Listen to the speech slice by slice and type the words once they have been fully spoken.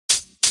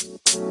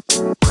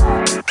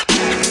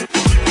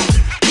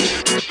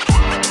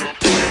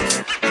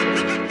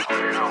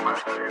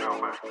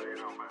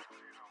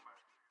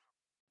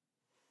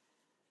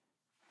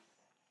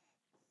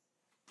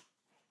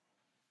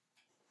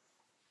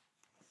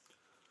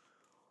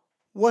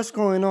What's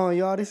going on,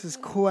 y'all? This is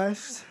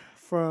Quest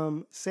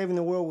from Saving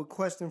the World with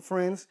Quest and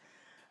Friends.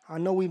 I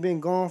know we've been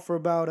gone for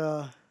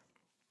about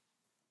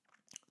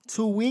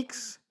 2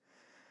 weeks.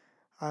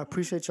 I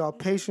appreciate y'all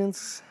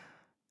patience.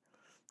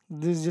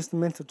 This is just a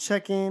mental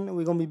check-in.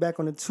 We're gonna be back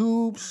on the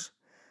tubes.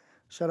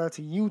 Shout out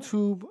to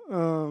YouTube.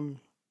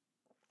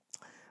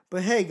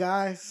 But hey,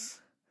 guys,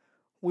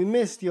 we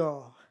missed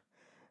y'all.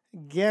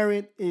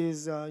 Garrett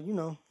is,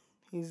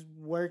 he's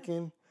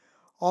working.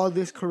 All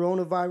this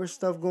coronavirus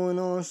stuff going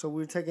on, so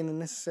we're taking the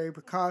necessary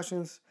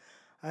precautions.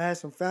 I had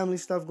some family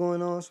stuff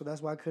going on, so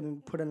that's why I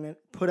couldn't put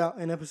out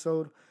an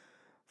episode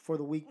for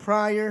the week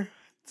prior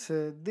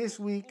to this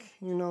week,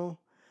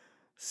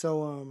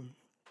 So,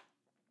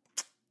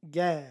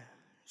 yeah,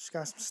 just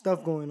got some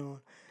stuff going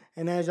on.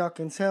 And as y'all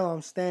can tell,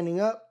 I'm standing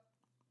up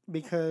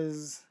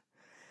because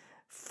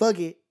fuck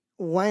it,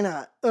 why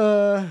not?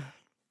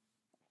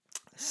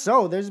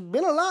 So there's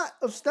been a lot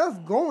of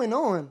stuff going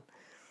on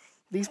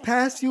these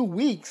past few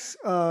weeks.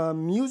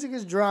 Music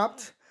has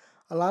dropped.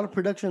 A lot of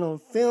production on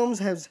films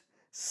has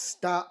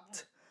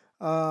stopped.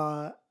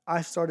 I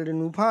started a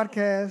new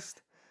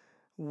podcast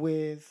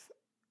with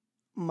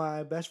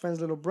my best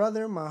friend's little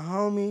brother, my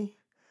homie,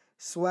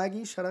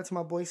 Swaggy. Shout out to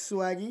my boy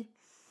Swaggy.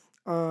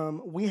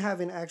 We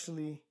haven't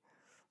actually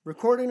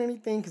recorded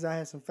anything because I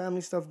had some family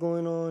stuff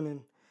going on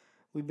and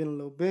we've been a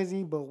little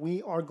busy, but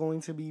we are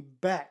going to be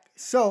back.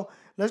 So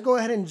let's go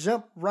ahead and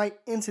jump right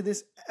into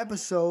this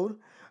episode.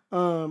 I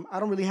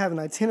don't really have an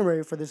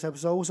itinerary for this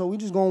episode, so we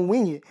just gonna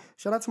wing it.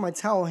 Shout out to my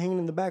towel hanging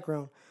in the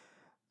background.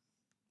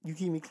 You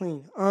keep me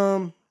clean.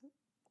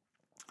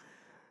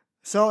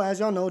 So as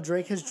y'all know,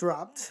 Drake has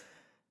dropped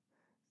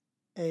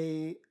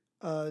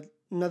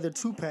another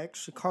 2-pack,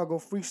 Chicago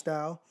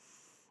Freestyle,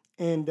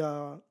 and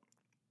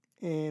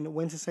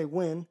When to Say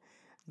When.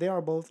 They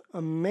are both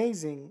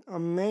amazing,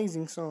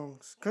 amazing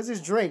songs. Cause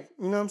it's Drake,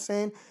 you know what I'm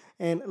saying?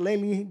 And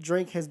lately,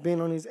 Drake has been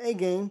on his A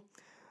game,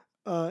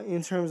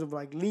 in terms of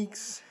like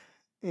leaks.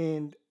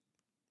 And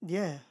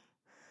yeah,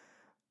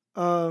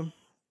 I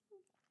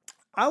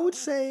would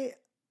say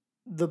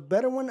the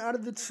better one out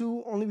of the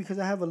two, only because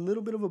I have a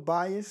little bit of a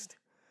bias,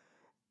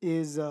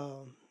 is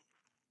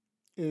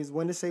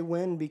When to Say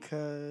When,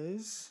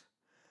 because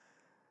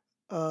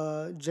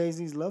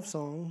Jay-Z's love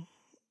song.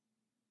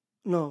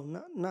 No,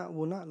 not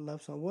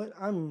love song. What?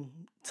 I'm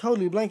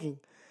totally blanking.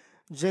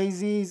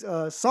 Jay-Z's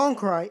Song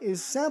Cry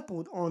is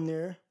sampled on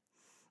there,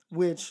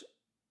 which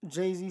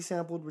Jay-Z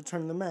sampled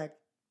Return of the Mac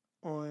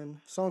on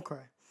Song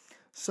Cry.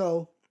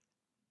 So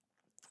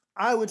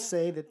I would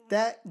say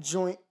that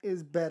joint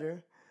is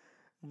better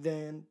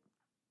than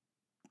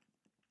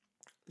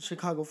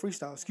Chicago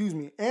Freestyle, excuse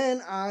me.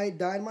 And I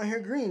dyed my hair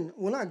green.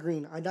 Well, not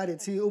green. I dyed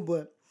it teal,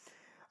 but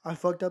I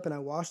fucked up and I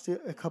washed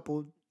it a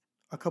couple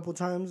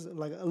times,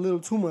 like a little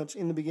too much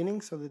in the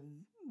beginning, so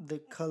the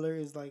color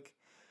is like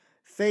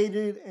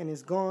faded and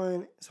it's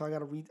gone. So I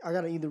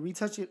gotta either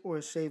retouch it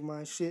or shave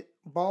my shit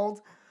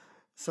bald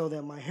so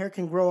that my hair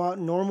can grow out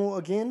normal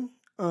again.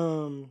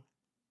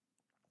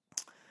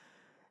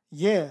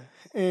 Yeah,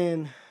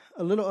 and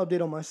a little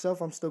update on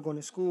myself. I'm still going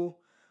to school.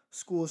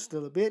 School is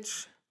still a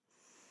bitch.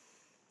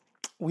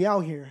 We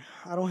out here.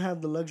 I don't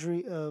have the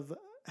luxury of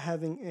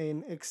having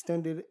an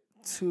extended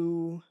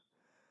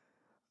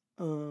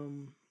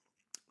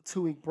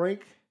 2-week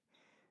break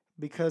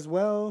because,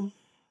 well,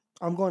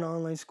 I'm going to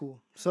online school.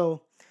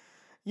 So,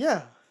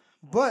 yeah.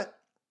 But,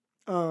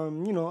 other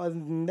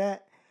than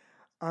that,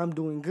 I'm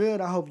doing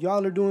good. I hope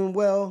y'all are doing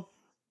well.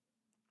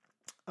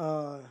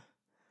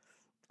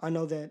 I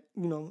know that,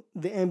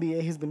 the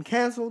NBA has been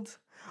canceled.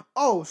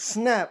 Oh,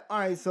 snap. All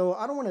right, so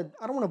I don't want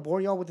to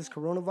bore y'all with this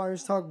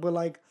coronavirus talk, but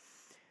like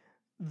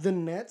the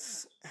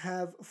Nets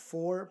have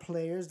 4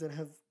 players that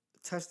have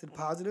tested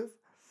positive,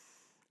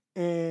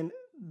 and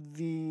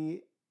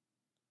the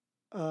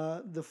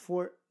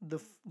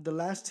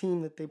last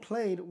team that they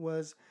played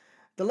was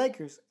the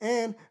Lakers,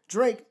 and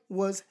Drake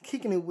was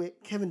kicking it with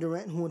Kevin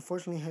Durant, who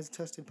unfortunately has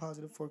tested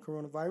positive for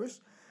coronavirus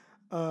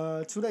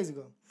 2 days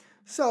ago.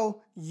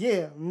 So,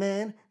 yeah,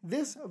 man,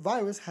 this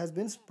virus has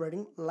been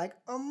spreading like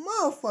a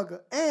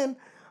motherfucker. And,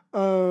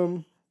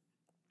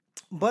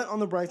 but on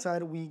the bright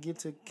side, we get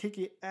to kick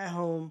it at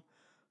home,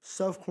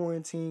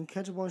 self-quarantine,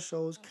 catch up on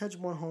shows, catch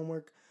up on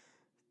homework.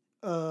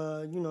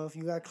 If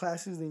you got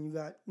classes, then you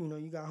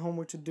got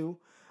homework to do.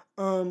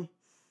 And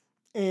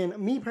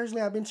me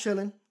personally, I've been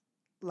chilling,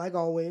 like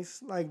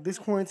always. Like, this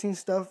quarantine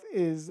stuff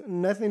is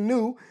nothing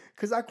new,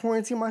 because I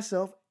quarantine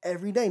myself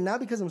every day.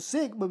 Not because I'm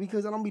sick, but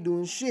because I don't be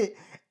doing shit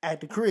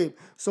at the crib.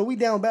 So we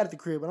down bad at the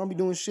crib. I don't be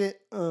doing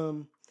shit.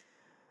 I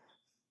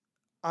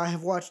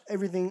have watched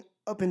everything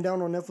up and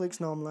down on Netflix.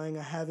 No, I'm lying.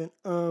 I haven't.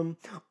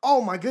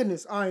 Oh my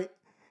goodness. All right.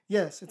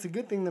 Yes, it's a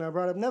good thing that I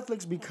brought up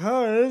Netflix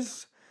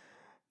because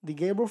the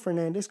Gabriel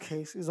Fernandez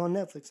case is on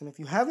Netflix. And if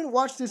you haven't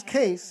watched this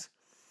case,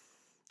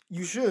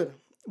 You should,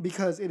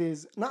 because it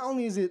is not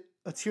only is it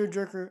a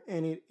tearjerker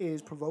and it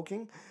is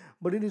provoking,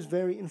 but it is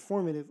very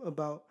informative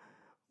about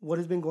what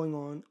has been going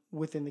on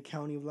within the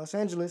county of Los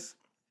Angeles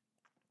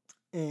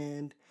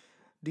and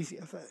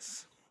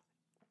DCFS.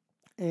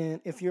 And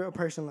if you're a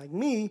person like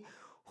me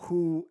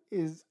who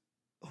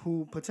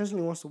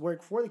potentially wants to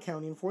work for the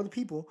county and for the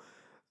people,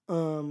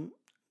 um,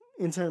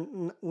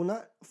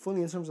 not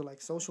fully in terms of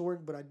like social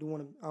work, but I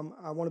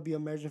want to be a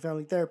marriage and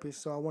family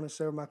therapist, so I want to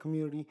serve my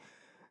community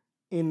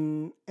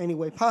in any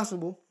way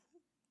possible.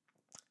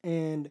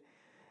 And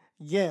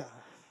yeah,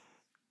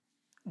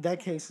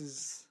 that case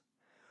is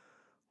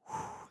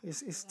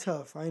it's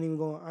tough. I ain't even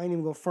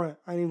gonna front.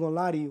 I ain't even gonna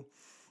lie to you.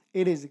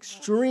 It is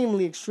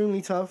extremely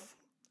tough.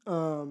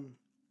 But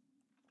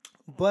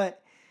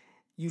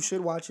you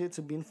should watch it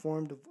to be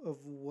informed of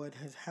what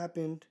has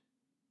happened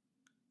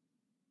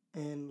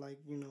and like,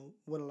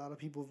 what a lot of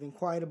people have been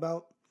quiet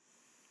about.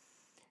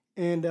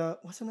 And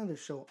what's another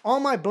show?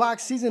 On My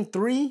Block season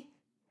 3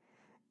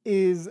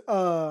 is it's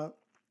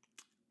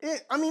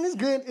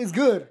good. It's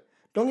good.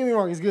 Don't get me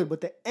wrong, it's good. But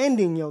the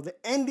ending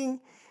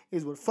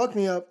is what fucked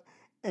me up.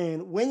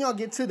 And when y'all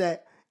get to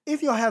that,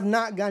 if y'all have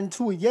not gotten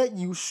to it yet,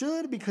 you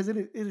should, because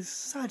it is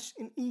such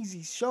an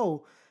easy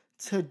show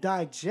to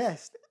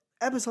digest.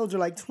 Episodes are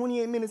like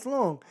 28 minutes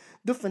long.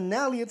 The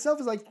finale itself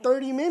is like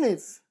 30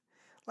 minutes.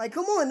 Like,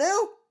 come on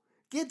now.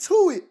 Get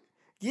to it.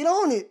 Get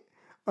on it.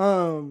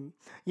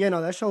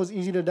 That show is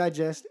easy to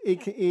digest.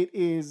 It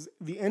is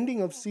the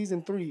ending of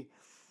season 3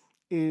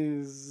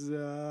 is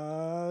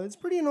it's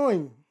pretty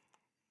annoying.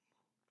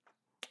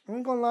 I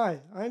ain't gonna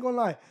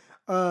lie.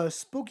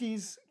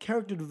 Spooky's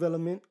character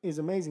development is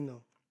amazing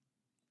though.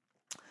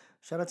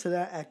 Shout out to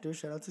that actor.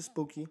 Shout out to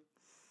Spooky.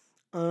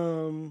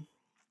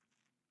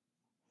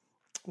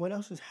 What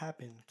else has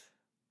happened?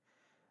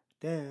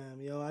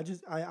 Damn, yo, I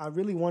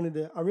really wanted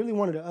to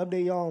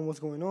update y'all on what's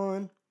going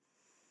on.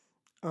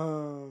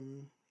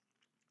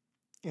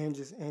 And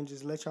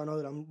just let y'all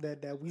know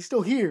that we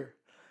still here.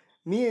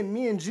 Me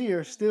and G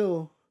are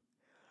still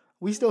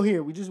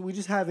here. We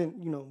just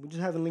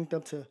haven't linked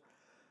up to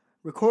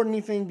record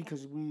anything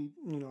because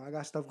I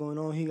got stuff going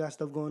on, he got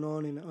stuff going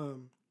on,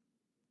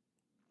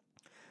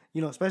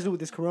 and especially with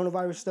this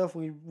coronavirus stuff,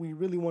 we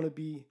really want to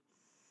be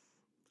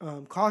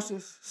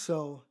cautious.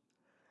 So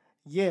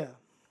yeah,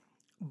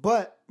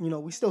 but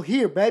we still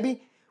here,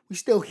 baby. We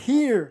still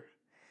here.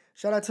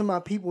 Shout out to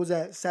my peoples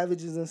at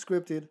Savages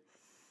Unscripted.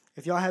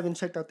 If y'all haven't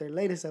checked out their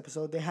latest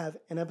episode, they have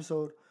an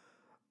episode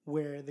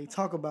where they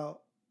talk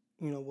about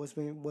what's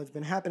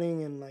been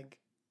happening, and like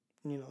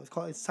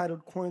it's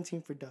titled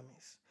Quarantine for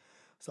Dummies.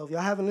 So if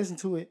y'all haven't listened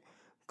to it,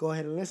 go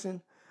ahead and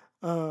listen.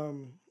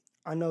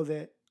 I know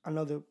that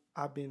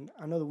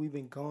we've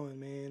been gone,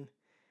 man,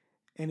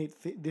 and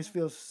this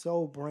feels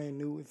so brand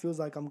new. It feels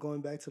like I'm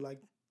going back to like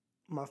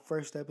my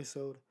first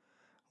episode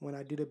when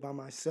I did it by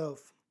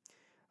myself.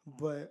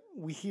 But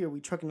we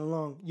trucking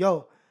along.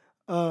 Yo,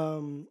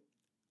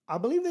 I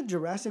believe that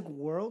Jurassic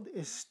World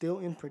is still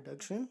in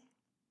production.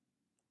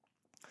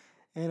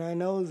 And I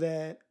know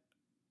that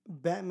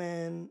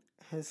Batman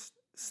has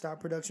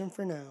stopped production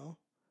for now.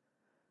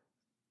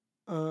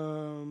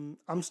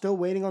 I'm still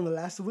waiting on The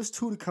Last of Us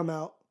 2 to come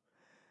out,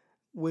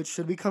 which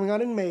should be coming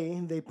out in May.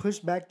 They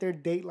pushed back their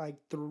date like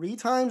 3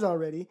 times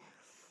already.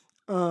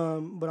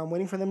 But I'm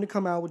waiting for them to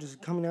come out, which is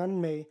coming out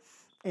in May.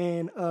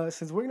 And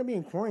since we're going to be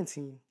in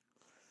quarantine,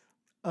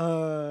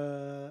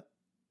 my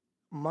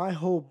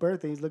whole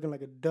birthday is looking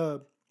like a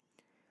dub.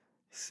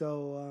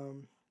 So,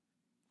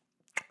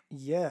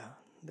 yeah,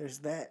 there's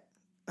that.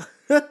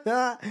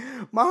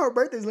 My whole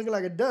birthday is looking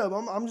like a dub.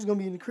 I'm just going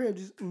to be in the crib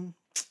just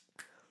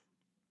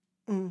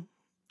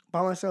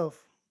by myself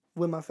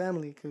with my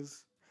family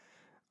because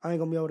I ain't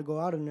going to be able to go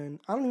out and then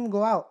I don't even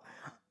go out.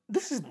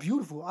 This is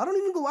beautiful. I don't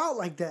even go out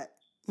like that.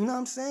 You know what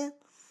I'm saying?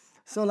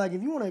 So, like,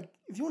 if you want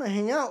to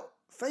hang out,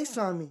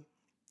 FaceTime me.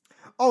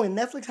 Oh, and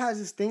Netflix has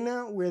this thing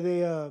now where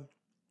they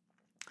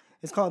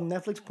it's called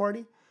Netflix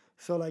Party.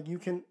 So like you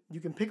can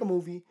pick a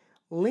movie,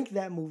 link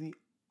that movie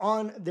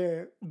on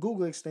their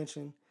Google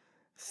extension,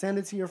 send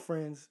it to your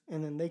friends,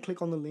 and then they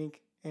click on the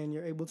link and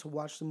you're able to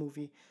watch the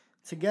movie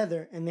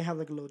together. And they have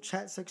like a little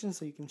chat section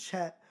so you can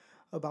chat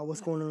about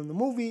what's going on in the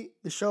movie,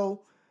 the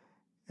show,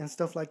 and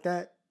stuff like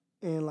that.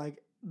 And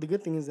like the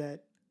good thing is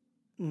that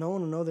no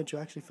one will know that you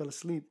actually fell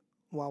asleep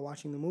while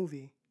watching the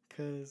movie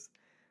because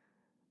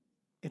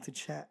it's a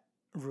chat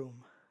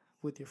room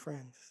with your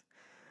friends.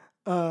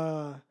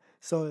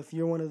 So if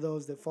you're one of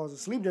those that falls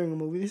asleep during a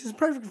movie, this is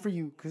perfect for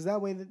you because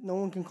that way that no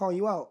one can call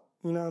you out.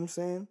 You know what I'm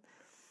saying?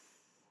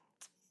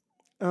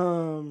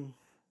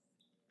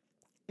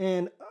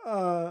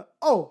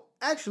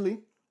 Actually,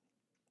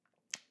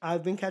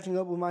 I've been catching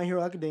up with My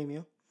Hero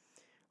Academia,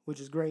 which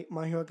is great.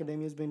 My Hero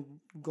Academia has been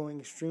going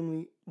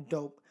extremely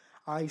dope.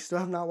 I still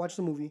have not watched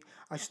the movie.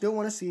 I still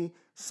want to see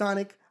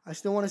Sonic. I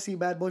still want to see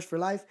Bad Boys for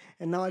Life.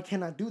 And now I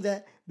cannot do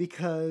that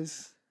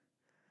because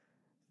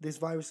this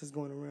virus is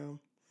going around.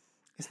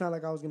 It's not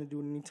like I was going to do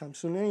it anytime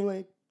soon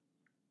anyway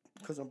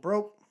because I'm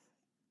broke.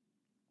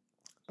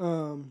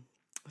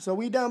 So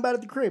we down bad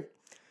at the crib.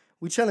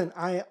 We chilling.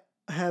 I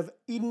have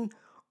eaten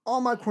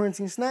all my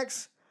quarantine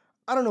snacks.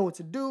 I don't know what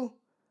to do.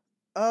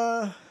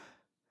 Uh,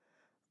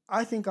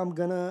 I think I'm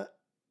gonna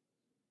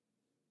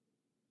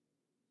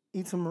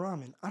eat some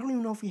ramen. I don't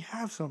even know if we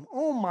have some.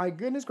 Oh my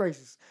goodness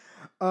gracious.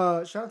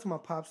 Shout out to my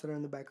pops that are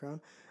in the background.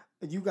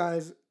 You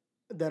guys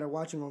that are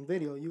watching on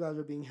video, you guys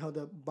are being held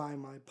up by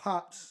my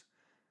pops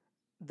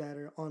that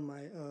are on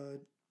my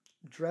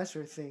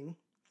dresser thing.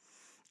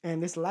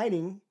 And this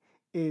lighting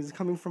is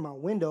coming from my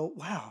window.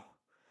 Wow.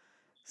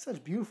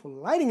 Such beautiful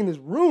lighting in this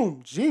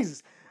room.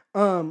 Jesus.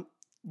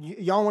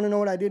 Y'all want to know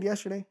what I did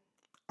yesterday?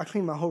 I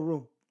cleaned my whole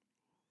room.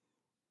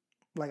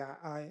 Like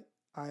I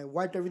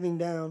wiped everything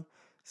down,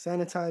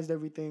 sanitized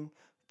everything,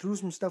 threw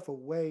some stuff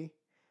away,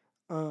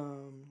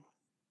 and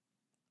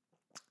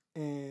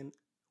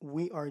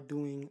we are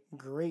doing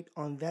great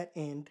on that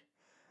end.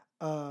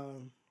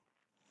 Um,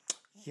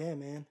 yeah,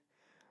 man.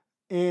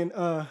 And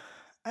I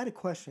had a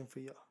question for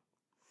y'all.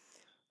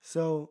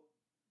 So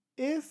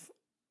if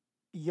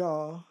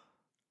y'all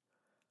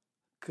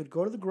could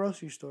go to the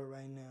grocery store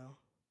right now,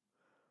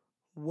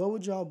 what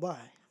would y'all buy?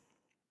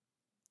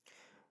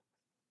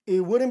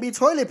 It wouldn't be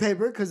toilet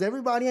paper because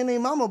everybody and their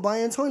mama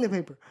buying toilet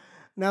paper.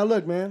 Now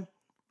look, man,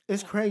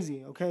 it's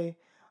crazy. Okay,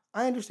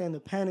 I understand the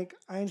panic.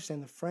 I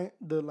understand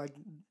the like,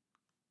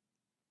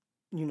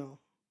 you know,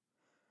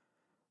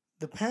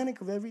 the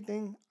panic of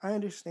everything. I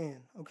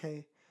understand.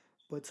 Okay,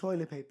 but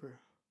toilet paper,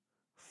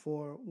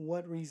 for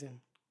what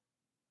reason?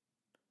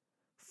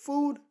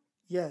 Food,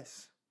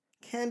 yes.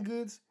 Canned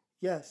goods,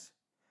 yes.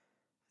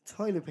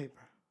 Toilet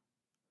paper,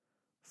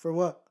 for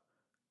what?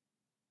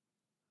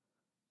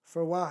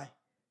 For why?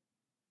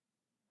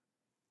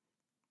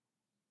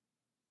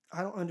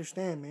 I don't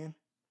understand, man.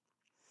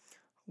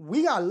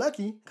 We got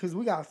lucky because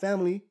we got a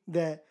family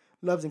that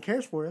loves and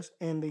cares for us,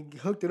 and they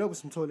hooked it up with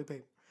some toilet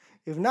paper.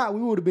 If not,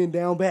 we would have been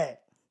down bad,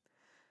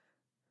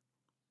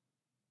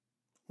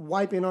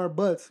 wiping our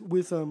butts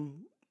with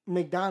some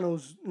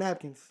McDonald's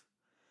napkins,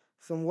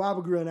 some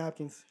Wabba Grill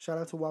napkins. Shout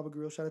out to Wabba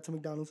Grill. Shout out to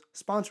McDonald's.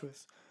 Sponsor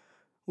us.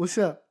 What's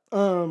up?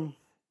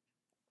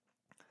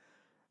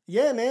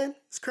 Yeah, man,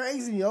 it's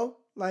crazy, yo.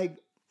 Like,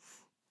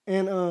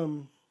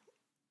 and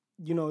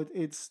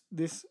it's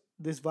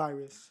this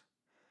virus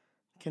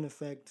can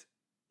affect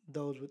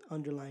those with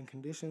underlying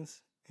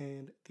conditions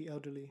and the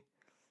elderly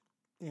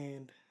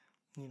and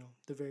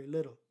the very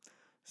little.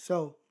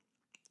 So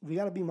we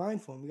got to be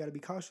mindful and we got to be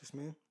cautious,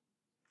 man.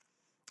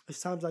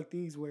 It's times like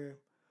these where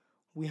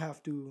we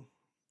have to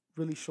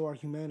really show our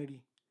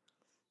humanity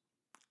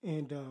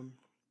and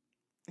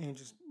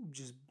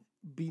just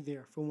be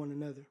there for one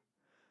another.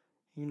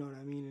 You know what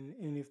I mean?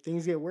 And if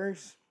things get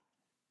worse,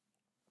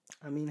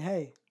 I mean,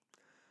 hey,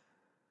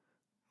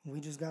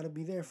 we just got to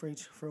be there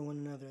for one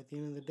another at the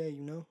end of the day,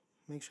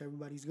 Make sure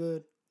everybody's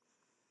good.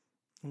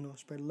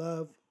 Spread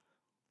love,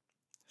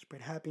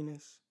 spread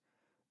happiness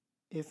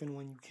if and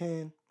when you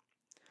can.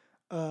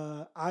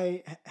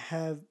 I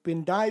have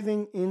been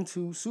diving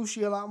into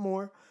sushi a lot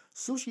more.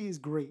 Sushi is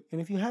great.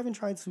 And if you haven't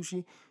tried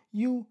sushi,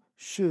 you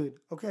should,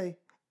 okay?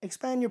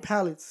 Expand your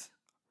palates.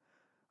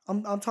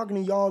 I'm talking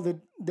to y'all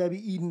that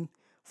be eating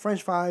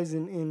French fries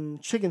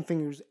and chicken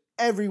fingers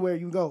everywhere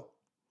you go.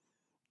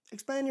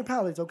 Expand your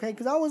palates, okay?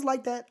 Because I was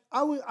like that.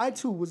 I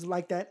too was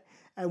like that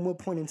at one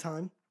point in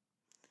time.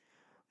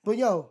 But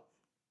yo,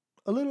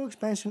 a little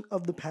expansion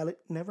of the palate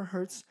never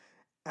hurts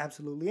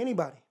absolutely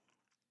anybody.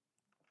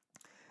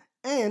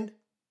 And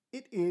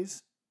it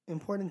is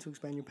important to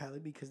expand your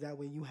palate because that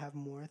way you have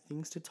more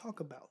things to talk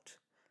about.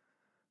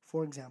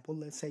 For example,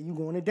 let's say you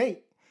go on a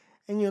date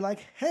and you're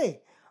like,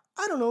 hey,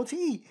 I don't know what to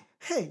eat.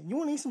 Hey, you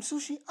want to eat some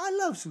sushi? I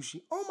love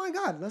sushi. Oh my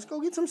God, let's go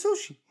get some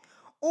sushi.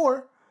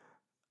 Or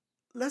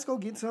let's go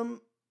get some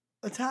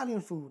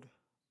Italian food,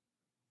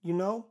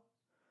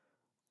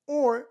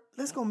 Or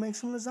let's go make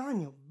some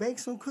lasagna, bake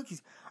some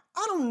cookies.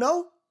 I don't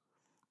know,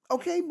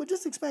 okay? But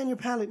just expand your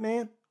palate,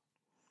 man.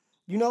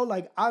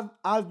 Like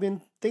I've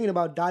been thinking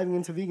about diving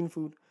into vegan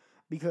food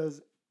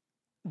because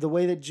the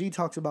way that G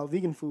talks about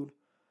vegan food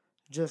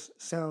just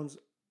sounds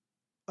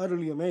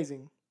utterly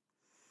amazing.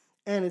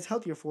 And it's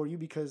healthier for you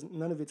because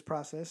none of it's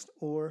processed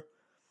or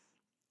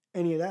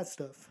any of that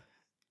stuff.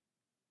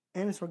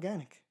 And it's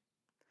organic.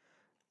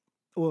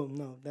 Well,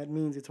 no, that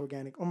means it's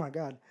organic. Oh my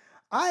God.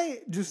 My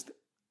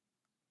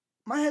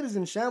head is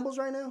in shambles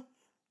right now.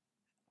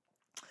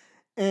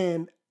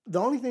 And the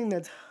only thing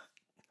that's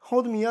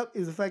holding me up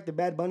is the fact that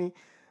Bad Bunny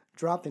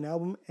dropped an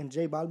album and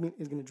J Balvin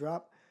is going to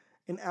drop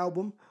an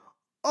album.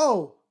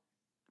 Oh,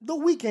 The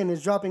Weeknd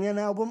is dropping an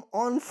album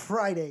on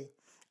Friday.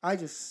 I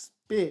just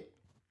spit.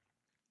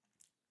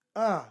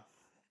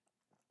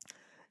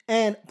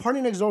 And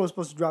Party Next Door was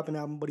supposed to drop an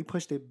album, but he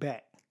pushed it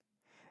back.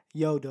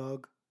 Yo,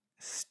 dog,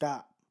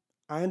 stop.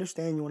 I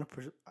understand you want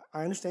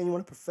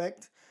to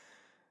perfect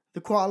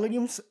the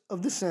quality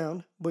of the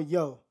sound, but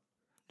yo,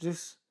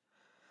 just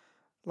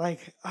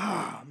like,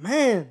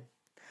 man.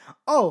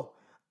 Oh,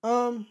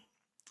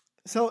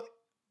 so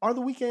are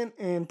The Weeknd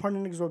and Party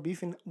Next Door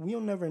beefing? We'll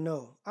never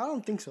know. I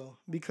don't think so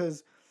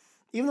because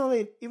even though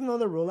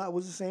their rollout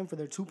was the same for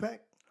their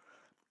 2-pack,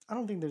 I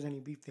don't think there's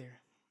any beef there.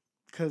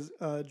 because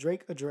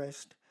Drake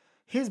addressed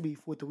his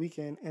beef with The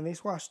Weeknd and they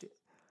squashed it,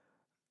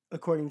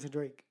 according to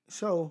Drake.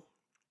 So,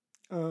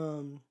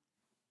 um,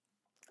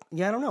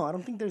 yeah, I don't know. I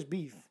don't think there's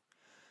beef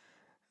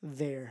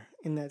there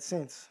in that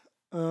sense.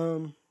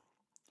 Um,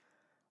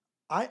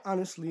 I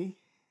honestly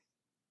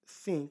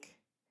think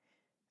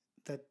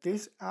that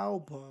this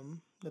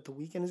album that The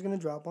Weeknd is going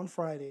to drop on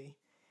Friday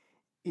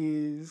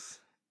is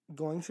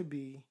going to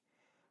be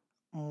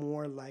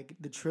more like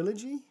the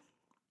trilogy.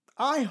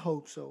 I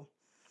hope so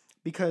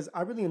because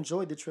I really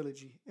enjoyed the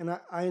trilogy and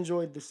I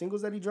enjoyed the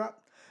singles that he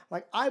dropped.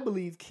 Like, I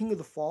believe King of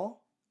the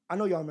Fall, I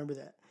know y'all remember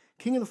that.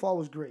 King of the Fall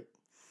was great.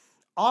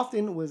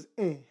 Often was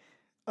eh.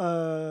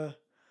 Uh,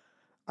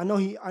 I know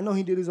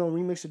he did his own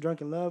remix of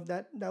Drunken Love.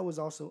 That was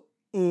also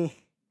eh.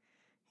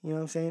 You know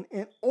what I'm saying?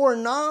 And or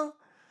nah,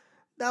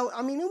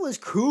 I mean, it was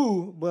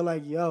cool, but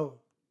like, yo,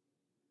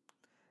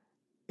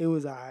 it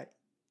was alright.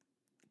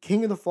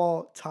 King of the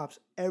Fall tops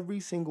every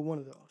single one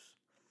of those.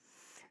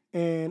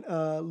 And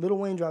Lil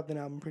Wayne dropped an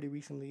album pretty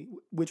recently,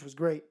 which was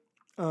great.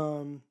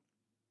 Um,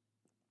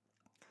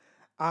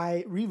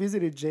 I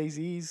revisited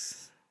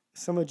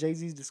some of Jay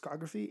Z's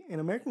discography, and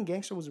American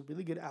Gangster was a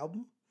really good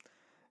album.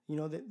 You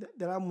know,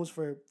 that album was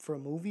for a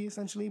movie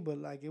essentially, but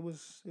like it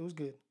was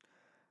good.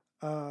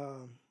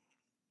 Um,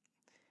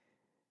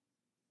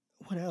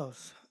 what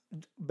else?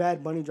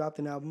 Bad Bunny dropped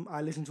an album.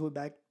 I listened to it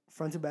back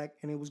front to back,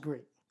 and it was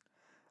great.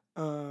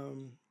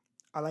 Um,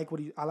 I like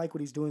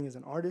what he's doing as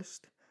an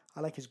artist.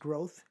 I like his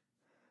growth.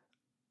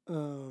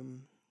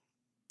 Um,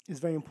 it's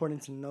very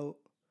important to note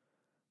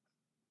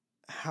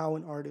how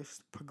an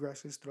artist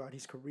progresses throughout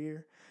his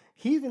career.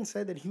 He even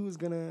said that he was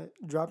gonna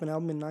drop an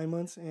album in 9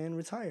 months and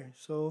retire.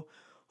 So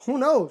who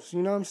knows?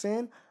 You know what I'm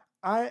saying?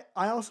 I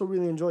also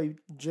really enjoy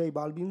J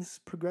Balvin's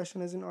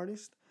progression as an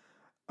artist.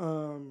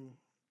 Um,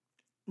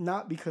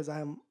 Not because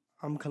I'm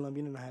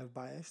Colombian and I have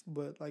bias,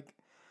 but like,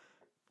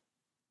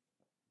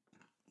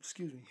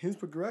 excuse me, his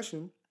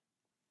progression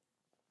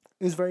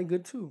is very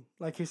good too.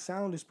 Like, his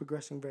sound is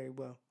progressing very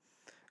well.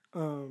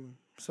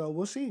 So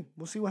we'll see.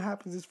 We'll see what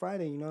happens this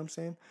Friday. You know what I'm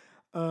saying?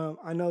 Um,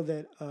 I know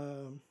that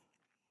um,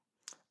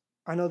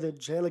 I know that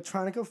Jay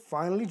Electronica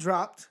finally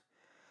dropped,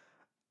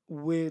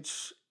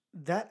 which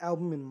that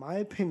album, in my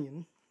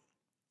opinion,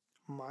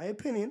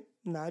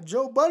 not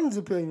Joe Budden's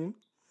opinion,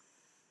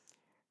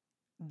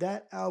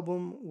 that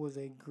album was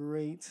a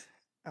great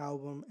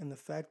album, and the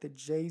fact that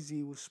Jay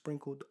Z was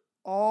sprinkled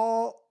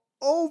all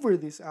over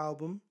this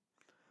album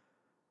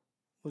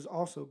was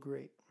also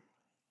great.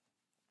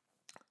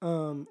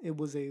 It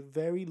was a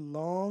very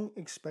long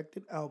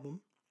expected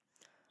album.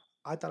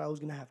 I thought I was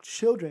gonna have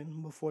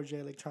children before Jay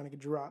Electronica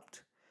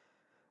dropped,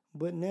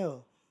 but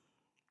no,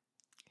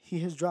 he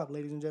has dropped,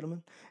 ladies and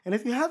gentlemen. And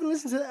if you haven't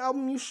listened to the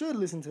album, you should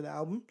listen to the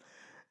album,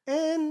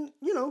 and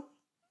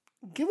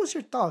give us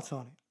your thoughts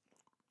on it.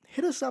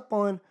 Hit us up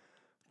on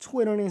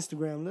Twitter and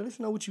Instagram. Let us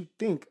know what you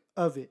think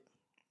of it.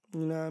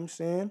 You know what I'm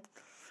saying?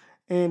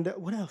 And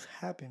what else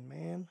happened,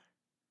 man?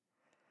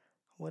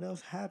 What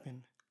else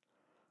happened?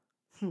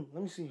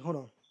 Let me see. Hold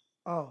on.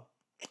 Oh,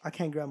 I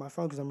can't grab my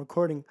phone because I'm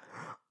recording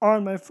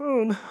on my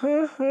phone.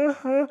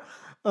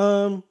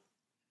 um,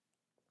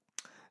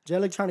 Jay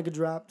Electronica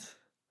dropped.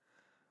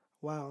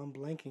 Wow, I'm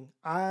blanking.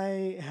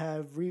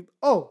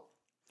 Oh,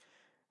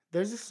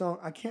 there's this song.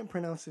 I can't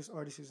pronounce this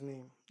artist's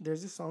name.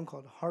 There's this song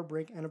called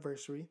Heartbreak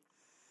Anniversary,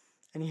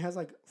 and he has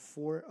like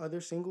 4 other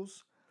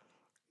singles.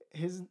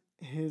 His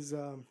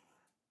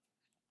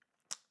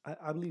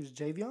I believe it's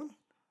Javion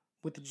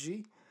with the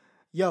G.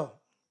 Yo,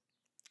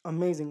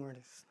 amazing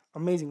artist.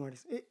 Amazing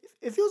artist.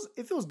 It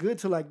feels good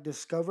to like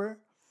discover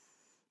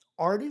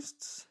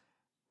artists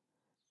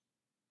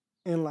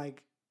and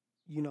like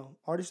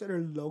artists that are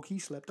low key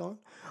slept on.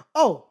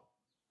 Oh,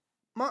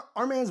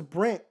 our man's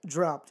Brent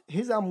dropped.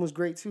 His album was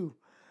great too.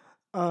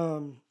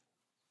 Um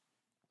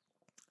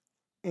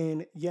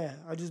and yeah,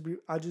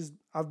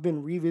 I've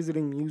been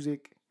revisiting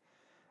music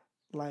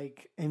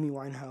like Amy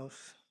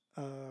Winehouse,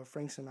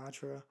 Frank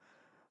Sinatra.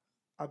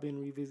 I've been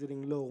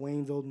revisiting Lil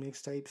Wayne's old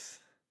mixtapes,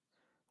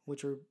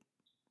 which are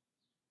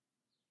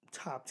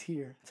top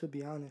tier, to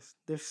be honest.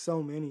 There's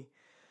so many.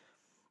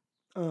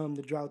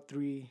 The Drought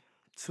 3,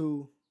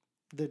 2,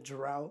 The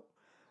Drought,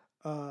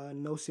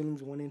 No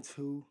Ceilings 1 and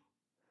 2.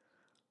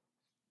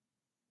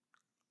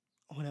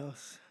 What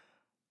else?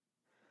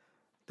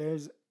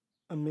 There's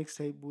a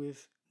mixtape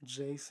with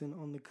Jason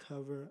on the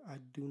cover. I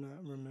do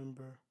not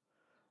remember.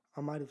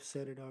 I might have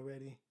said it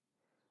already.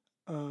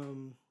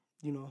 Um,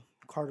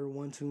 Carter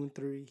 1, 2, and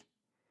 3,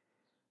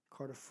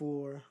 Carter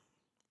 4.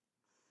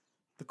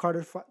 The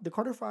Carter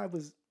 5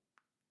 was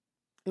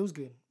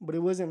good, but it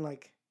wasn't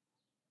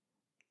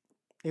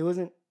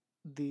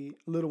the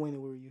Lil Wayne that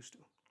we were used to.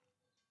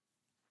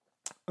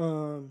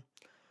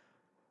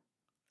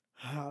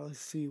 Let's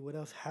see what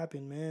else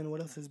happened, man.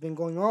 What else has been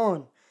going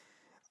on?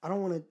 I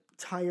don't want to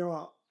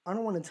tire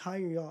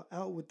y'all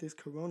out with this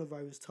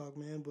coronavirus talk,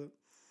 man. But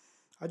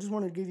I just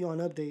want to give y'all an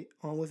update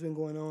on what's been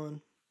going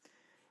on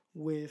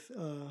with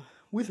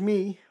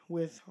me,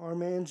 with our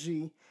man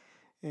G,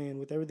 and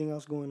with everything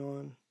else going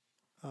on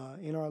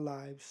in our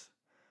lives.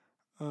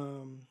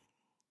 Um,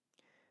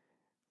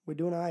 we're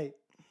doing all right.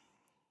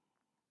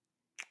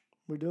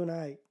 We're doing all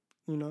right,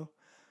 you know.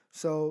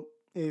 So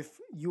if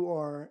you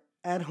are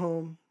at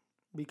home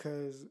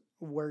because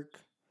work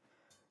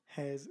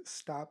has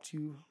stopped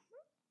you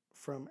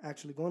from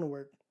actually going to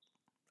work,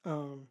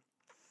 um,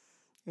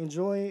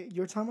 enjoy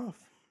your time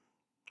off.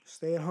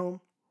 Stay at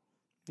home.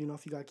 You know,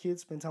 if you got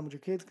kids, spend time with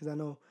your kids because I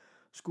know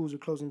schools are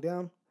closing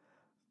down.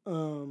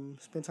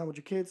 Spend time with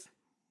your kids.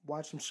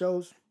 Watch some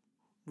shows.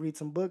 Read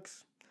some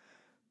books.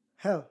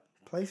 Hell,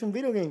 play some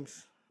video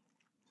games.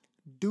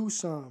 Do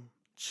some.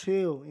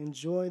 Chill.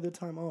 Enjoy the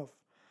time off.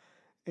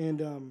 And,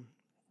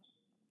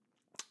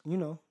 you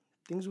know,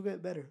 things will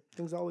get better.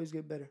 Things always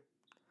get better.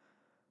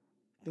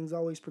 Things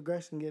always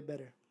progress and get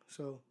better.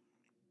 So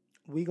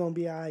we gonna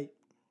be alright.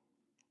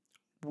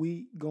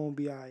 We gonna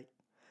be alright.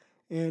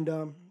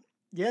 And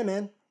yeah,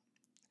 man.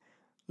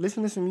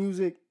 Listen to some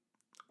music.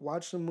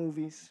 Watch some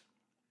movies.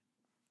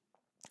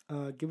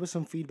 Give us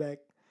some feedback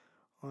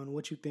on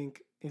what you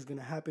think is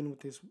gonna happen with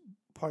this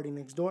Party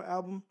Next Door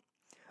album.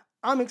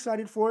 I'm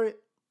excited for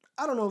it.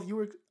 I don't know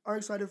if are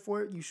excited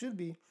for it. You should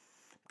be,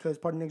 because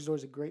Party Next Door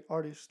is a great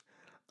artist.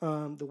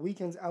 The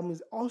Weeknd's album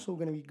is also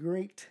gonna be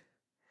great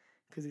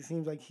because it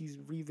seems like he's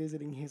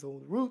revisiting his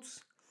old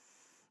roots.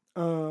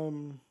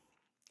 And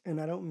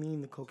I don't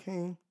mean the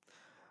cocaine.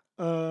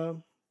 Uh,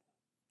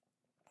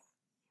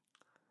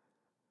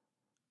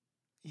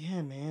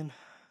 yeah, man.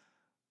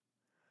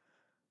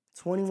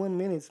 21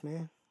 minutes,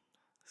 man.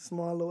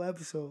 Small little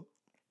episode.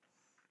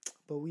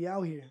 But we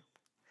out here.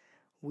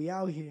 We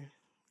out here.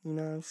 You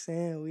know what I'm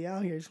saying? We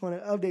out here. Just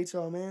want to update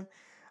y'all, man.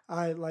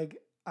 I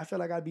feel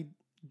like I'd be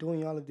doing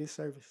y'all a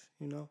disservice,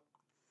 you know,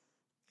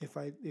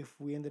 if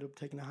we ended up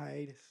taking a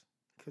hiatus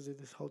because of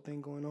this whole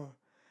thing going on.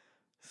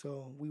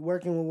 So we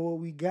working with what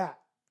we got.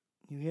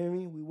 You hear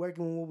me? We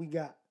working with what we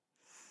got.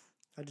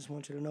 I just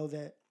want you to know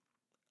that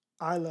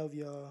I love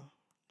y'all.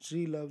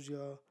 G loves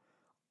y'all.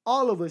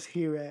 All of us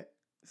here at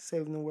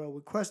Saving the World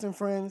with Question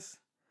Friends.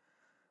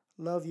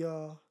 Love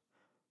y'all.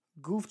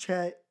 Goof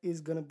Chat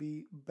is going to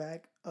be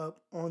back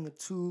up on the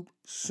tube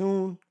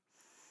soon.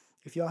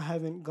 If y'all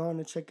haven't gone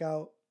to check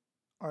out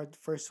our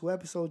first 2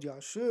 episodes, y'all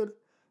should.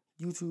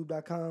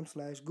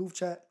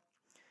 YouTube.com/goofchat.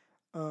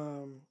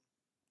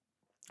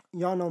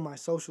 Y'all know my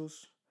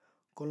socials.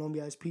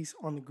 Colombia is Peace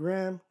on the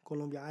gram.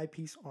 Colombia I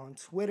Peace on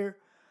Twitter.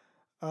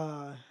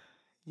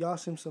 Y'all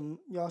send some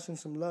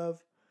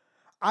love.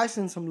 I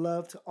send some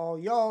love to all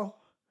y'all.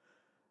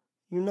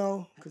 You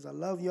know, because I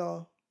love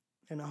y'all.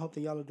 And I hope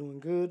that y'all are doing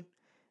good.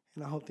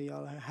 And I hope that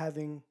y'all are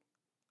having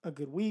a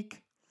good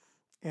week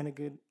and a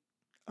good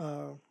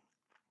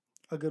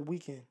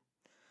weekend.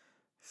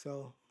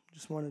 So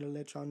just wanted to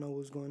let y'all know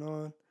what's going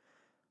on.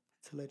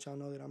 To let y'all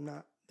know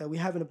that we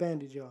haven't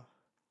abandoned y'all.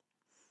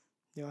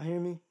 Y'all hear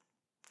me?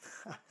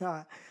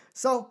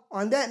 So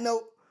on that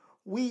note,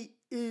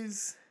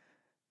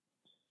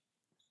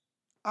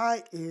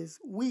 I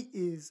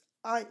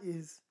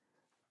is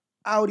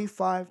Audi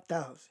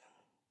 5000.